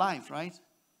goal of life, right?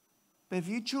 But if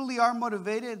you truly are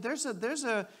motivated, there's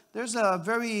a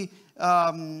very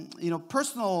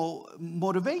personal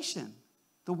motivation.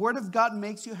 The Word of God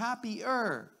makes you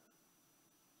happier.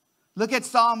 Look at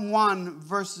Psalm 1,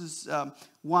 verses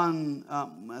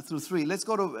 1 through 3. Let's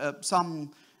go to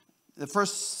the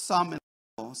first Psalm,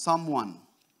 Psalm 1.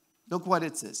 Look what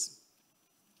it says.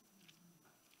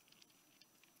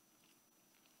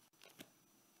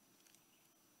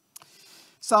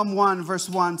 Psalm 1, verse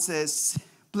 1 says,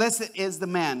 blessed is the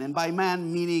man, and by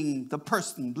man meaning the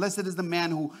person. Blessed is the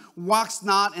man who walks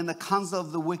not in the counsel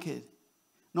of the wicked,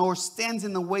 nor stands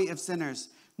in the way of sinners,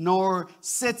 nor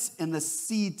sits in the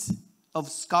seat of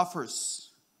scoffers.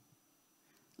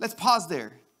 Let's pause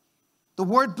there. The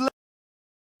word blessed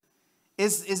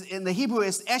is in the Hebrew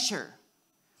is esher.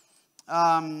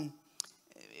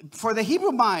 For the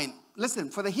Hebrew mind, listen,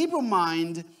 for the Hebrew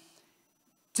mind,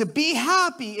 to be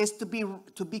happy is to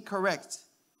be correct,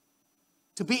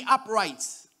 to be upright.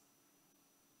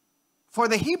 For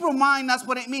the Hebrew mind, that's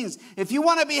what it means. If you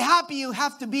want to be happy, you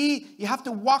have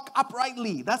to walk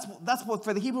uprightly. That's what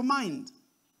for the Hebrew mind.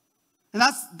 And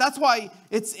that's why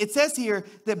it says here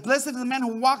that blessed is the man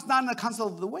who walks not in the counsel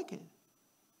of the wicked.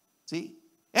 See?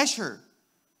 Esher.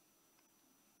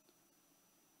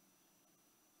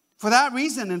 For that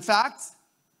reason, in fact,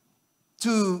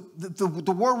 to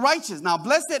the word righteous. Now,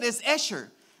 blessed is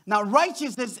Esher. Now,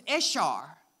 righteous is Eshar.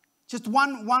 Just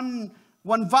one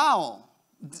vowel.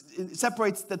 It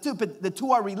separates the two, but the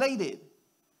two are related.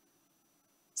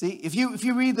 See, if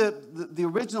you read the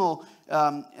original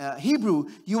Hebrew,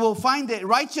 you will find that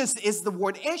righteous is the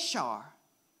word Eshar.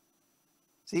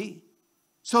 See?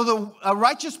 So a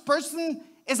righteous person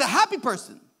is a happy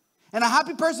person. And a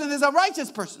happy person is a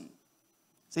righteous person.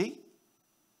 See?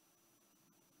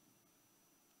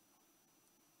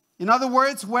 In other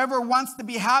words, whoever wants to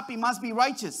be happy must be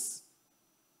righteous.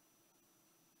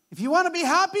 If you want to be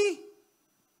happy,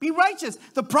 be righteous.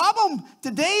 The problem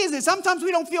today is that sometimes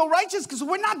we don't feel righteous because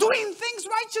we're not doing things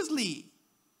righteously.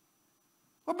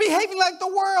 We're behaving like the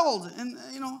world.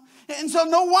 And so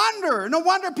no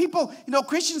wonder people,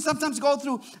 Christians sometimes go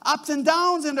through ups and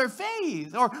downs in their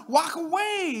faith or walk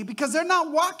away because they're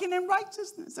not walking in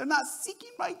righteousness. They're not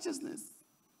seeking righteousness.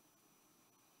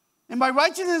 And by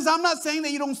righteousness, I'm not saying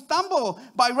that you don't stumble.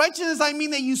 By righteousness, I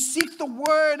mean that you seek the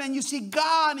word and you seek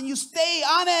God and you stay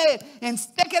on it and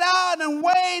stick it out and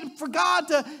wait for God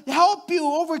to help you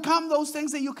overcome those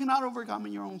things that you cannot overcome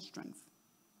in your own strength.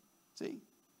 See?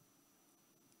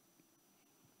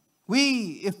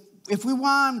 If we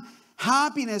want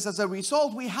happiness as a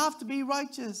result, we have to be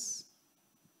righteous.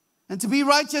 And to be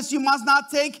righteous, you must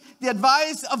not take the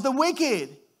advice of the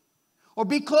wicked or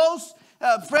be close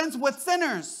friends with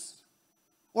sinners.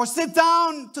 Or sit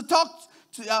down to talk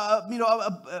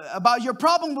about your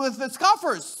problem with the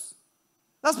scoffers.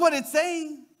 That's what it's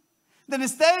saying. That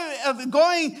instead of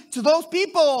going to those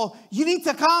people, you need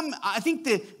to come. I think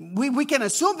that we can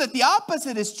assume that the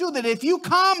opposite is true. That if you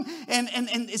come and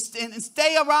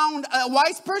stay around a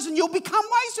wise person, you'll become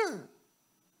wiser.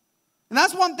 And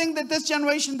that's one thing that this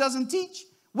generation doesn't teach.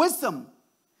 Wisdom.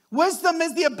 Wisdom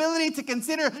is the ability to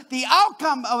consider the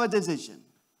outcome of a decision.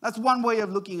 That's one way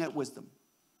of looking at wisdom.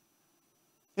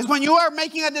 Is when you are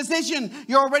making a decision,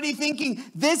 you're already thinking,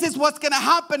 this is what's going to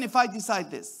happen if I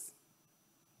decide this.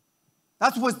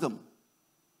 That's wisdom.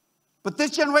 But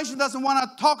this generation doesn't want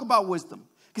to talk about wisdom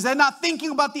because they're not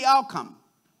thinking about the outcome.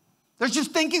 They're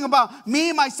just thinking about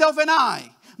me, myself, and I,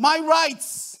 my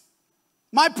rights,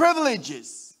 my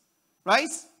privileges, right?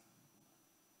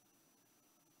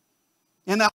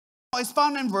 And that is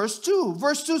found in verse 2.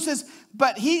 Verse 2 says,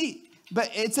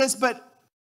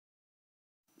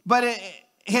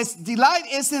 his delight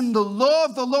is in the law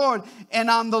of the Lord, and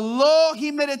on the law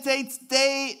he meditates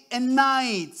day and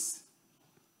night.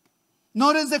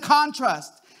 Notice the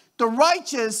contrast. The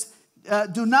righteous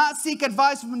do not seek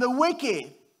advice from the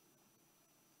wicked.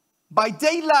 By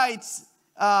daylight,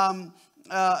 in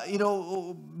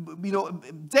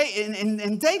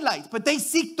daylight, but they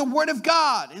seek the word of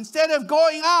God instead of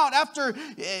going out after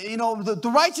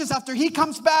the righteous after he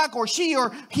comes back, or he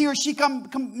or she come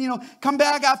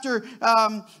back after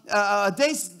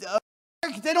days.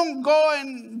 They don't go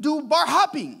and do bar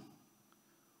hopping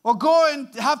or go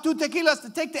and have 2 tequilas to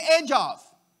take the edge off.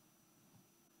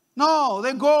 No,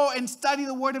 they go and study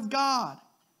the word of God.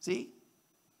 See?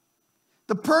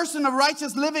 The person of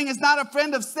righteous living is not a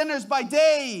friend of sinners by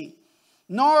day,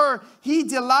 nor he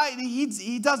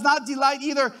does not delight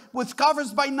either with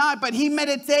scoffers by night, but he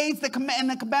meditates in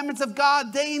the commandments of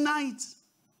God day and night.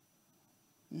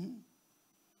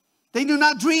 They do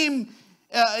not dream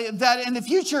that in the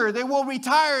future they will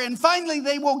retire and finally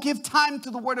they will give time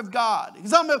to the word of God.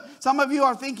 Some of you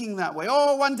are thinking that way.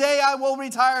 Oh, one day I will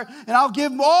retire and I'll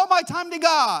give all my time to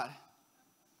God.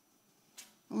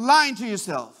 Lying to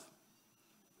yourself.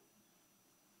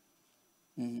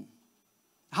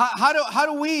 How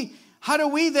do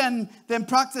we then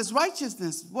practice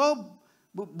righteousness? Well,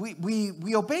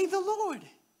 we obey the Lord.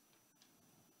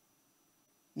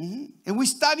 And we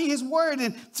study his word,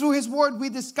 and through his word we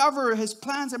discover his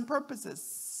plans and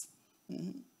purposes.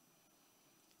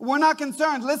 We're not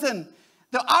concerned. Listen,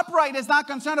 the upright is not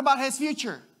concerned about his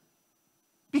future,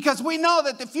 because we know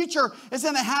that the future is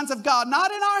in the hands of God,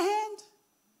 not in our hand.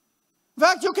 In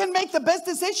fact, you can make the best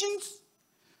decisions.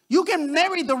 You can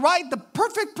marry the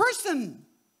perfect person.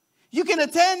 You can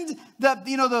attend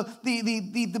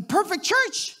the perfect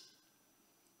church.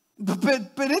 But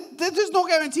there's no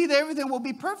guarantee that everything will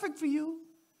be perfect for you.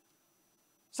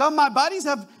 Some of my buddies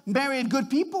have married good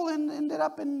people and ended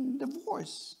up in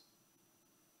divorce.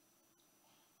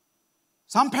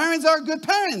 Some parents are good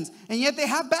parents, and yet they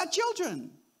have bad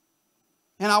children.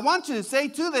 And I want to say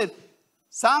too that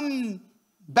some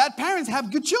bad parents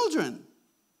have good children.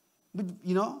 But,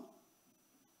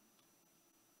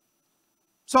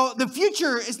 so the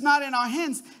future is not in our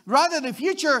hands. Rather, the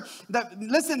future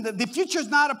is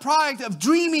not a product of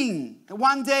dreaming.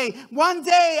 One day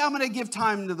I'm going to give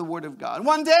time to the word of God.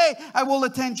 One day I will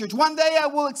attend church. One day I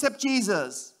will accept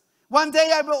Jesus. One day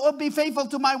I will be faithful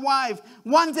to my wife.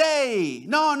 One day.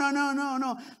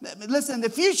 No. Listen, the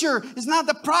future is not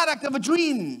the product of a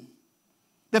dream.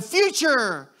 The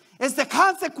future is the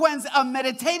consequence of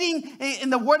meditating in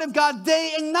the word of God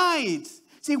day and night.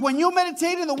 See, when you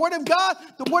meditate in the word of God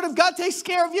takes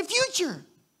care of your future.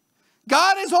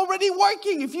 God is already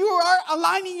working. If you are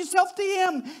aligning yourself to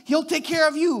him, he'll take care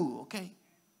of you, okay?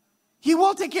 He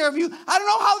will take care of you. I don't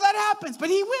know how that happens, but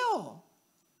he will.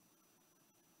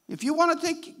 If you want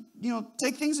to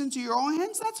take things into your own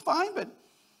hands, that's fine, but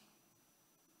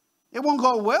it won't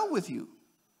go well with you.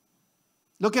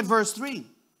 Look at verse 3.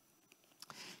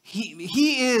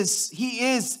 He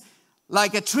is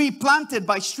like a tree planted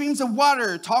by streams of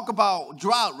water. Talk about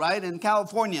drought, right, in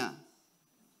California.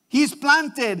 He's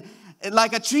planted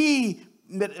like a tree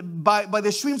by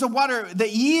the streams of water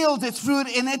that yields its fruit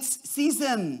in its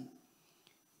season.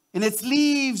 And its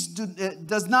leaves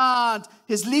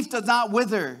his leaf does not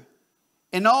wither.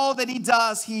 In all that he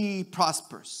does, he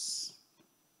prospers.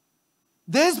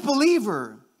 This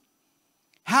believer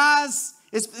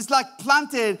it's like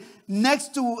planted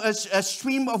next to a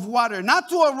stream of water, not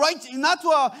to a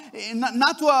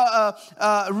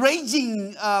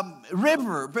raging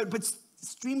river, but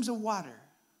streams of water.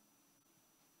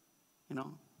 You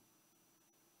know,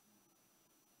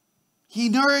 he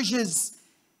nourishes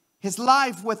his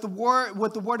life with the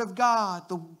word of God,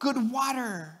 the good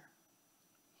water.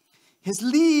 His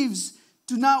leaves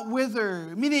do not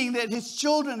wither, meaning that his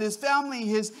children, his family,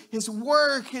 his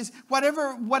work, his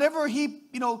whatever he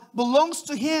belongs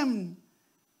to him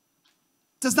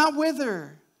does not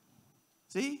wither.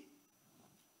 See?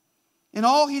 In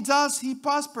all he does, he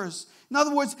prospers. In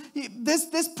other words,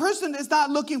 this person is not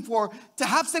looking to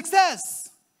have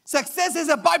success. Success is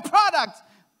a byproduct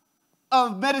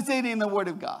of meditating in the Word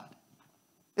of God.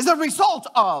 It's a result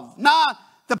of, not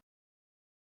the.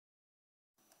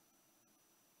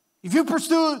 If you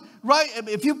pursue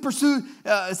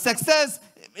success,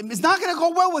 it's not going to go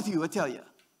well with you, I tell you.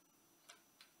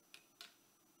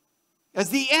 As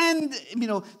the end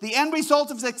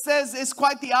result of success is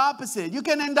quite the opposite. You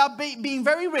can end up being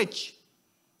very rich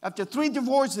after 3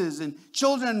 divorces and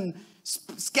children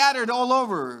scattered all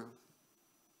over,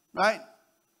 right?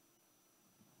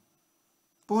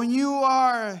 But when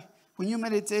you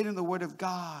meditate in the Word of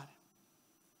God,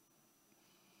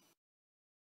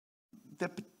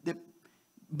 that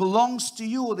belongs to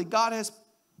you, that God has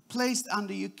placed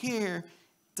under your care,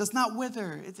 does not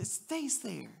wither. It stays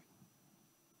there.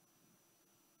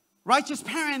 Righteous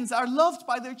parents are loved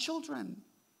by their children.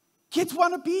 Kids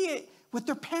want to be with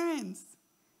their parents.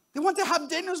 They want to have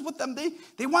dinners with them.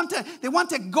 They want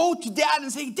to go to dad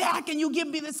and say, Dad, can you give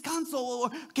me this counsel?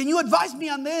 Or can you advise me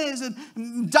on this?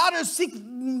 And daughters seek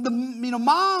the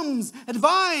mom's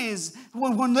advice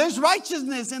when there's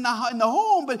righteousness in the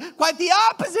home, but quite the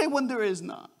opposite when there is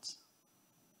not.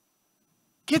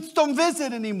 Kids don't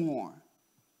visit anymore.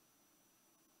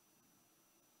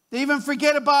 They even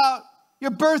forget about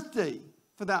your birthday,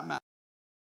 for that matter.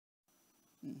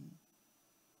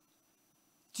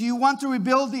 Do you want to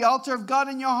rebuild the altar of God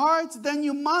in your heart? Then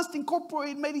you must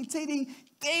incorporate meditating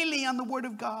daily on the Word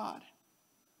of God.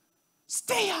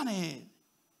 Stay on it.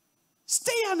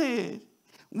 Stay on it.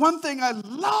 One thing I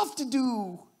love to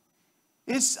do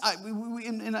is,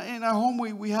 in our home,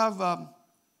 we have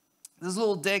this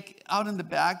little deck out in the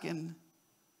back, and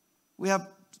we have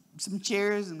some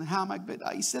chairs and a hammock, but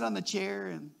I sit on the chair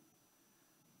and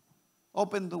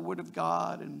open the Word of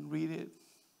God and read it.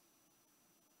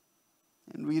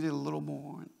 And read it a little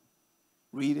more. And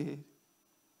read it.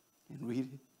 And read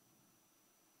it.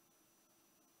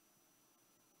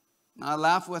 And I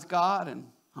laugh with God, and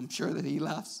I'm sure that He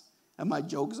laughs at my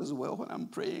jokes as well when I'm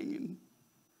praying. And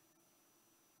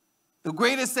the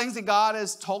greatest things that God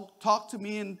has talked to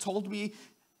me and told me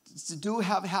to do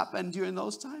have happened during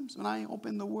those times when I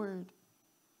open the Word.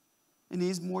 And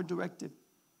He's more directive.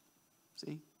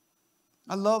 See?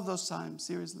 I love those times,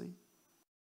 seriously.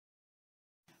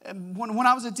 And when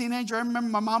I was a teenager, I remember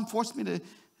my mom forced me to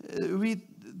read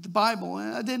the Bible,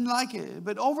 and I didn't like it.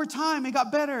 But over time, it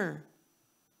got better,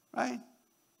 right?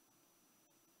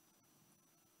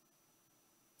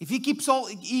 If you keep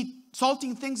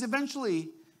salting things, eventually,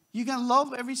 you're going to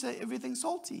love everything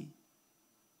salty.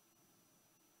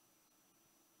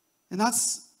 And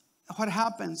that's what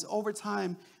happens over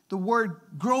time. The Word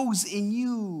grows in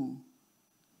you.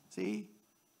 See?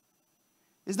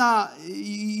 It's not,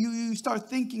 you start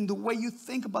thinking the way you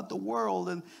think about the world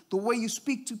and the way you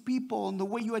speak to people and the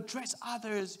way you address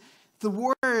others. The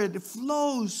Word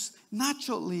flows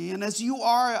naturally. And as you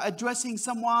are addressing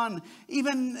someone,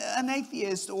 even an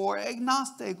atheist or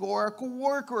agnostic or a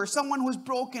coworker, someone who is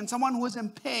broken, someone who is in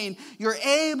pain, you're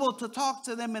able to talk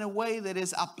to them in a way that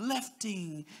is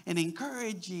uplifting and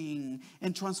encouraging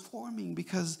and transforming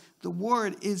because the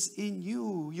Word is in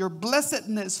you. Your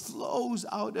blessedness flows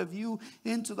out of you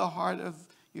into the heart of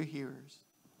your hearers.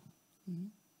 Mm-hmm.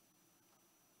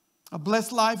 A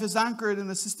blessed life is anchored in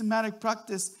the systematic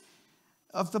practice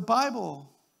of the Bible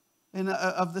and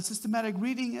of the systematic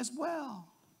reading as well.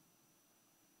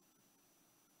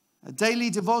 A daily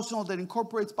devotional that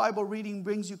incorporates Bible reading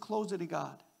brings you closer to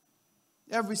God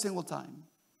every single time.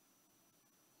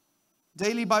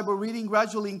 Daily Bible reading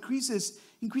gradually increases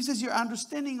your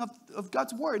understanding of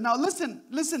God's Word. Now listen,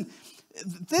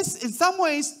 this in some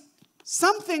ways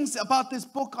Some things about this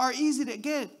book are easy to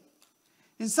get,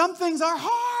 and some things are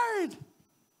hard.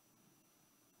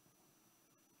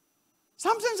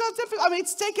 Some things are difficult. I mean,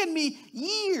 it's taken me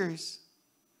years.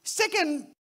 It's taken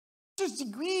a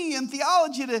degree in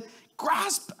theology to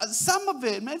grasp some of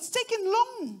it. Man, it's taken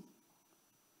long.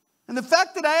 And the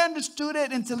fact that I understood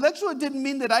it intellectually didn't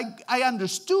mean that I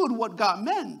understood what God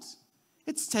meant.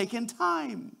 It's taken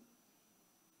time.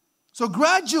 So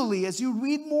gradually, as you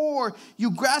read more,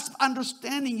 you grasp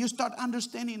understanding. You start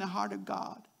understanding the heart of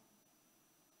God.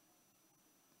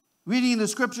 Reading the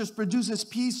scriptures produces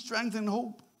peace, strength, and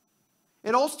hope.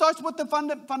 It all starts with the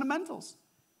fundamentals.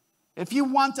 If you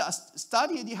want to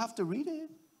study it, you have to read it.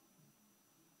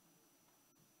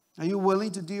 Are you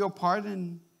willing to do your part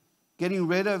in getting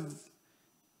rid of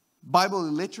Bible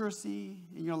illiteracy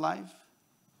in your life?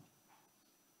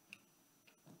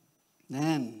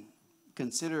 Then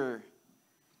consider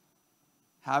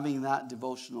having that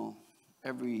devotional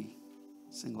every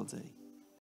single day.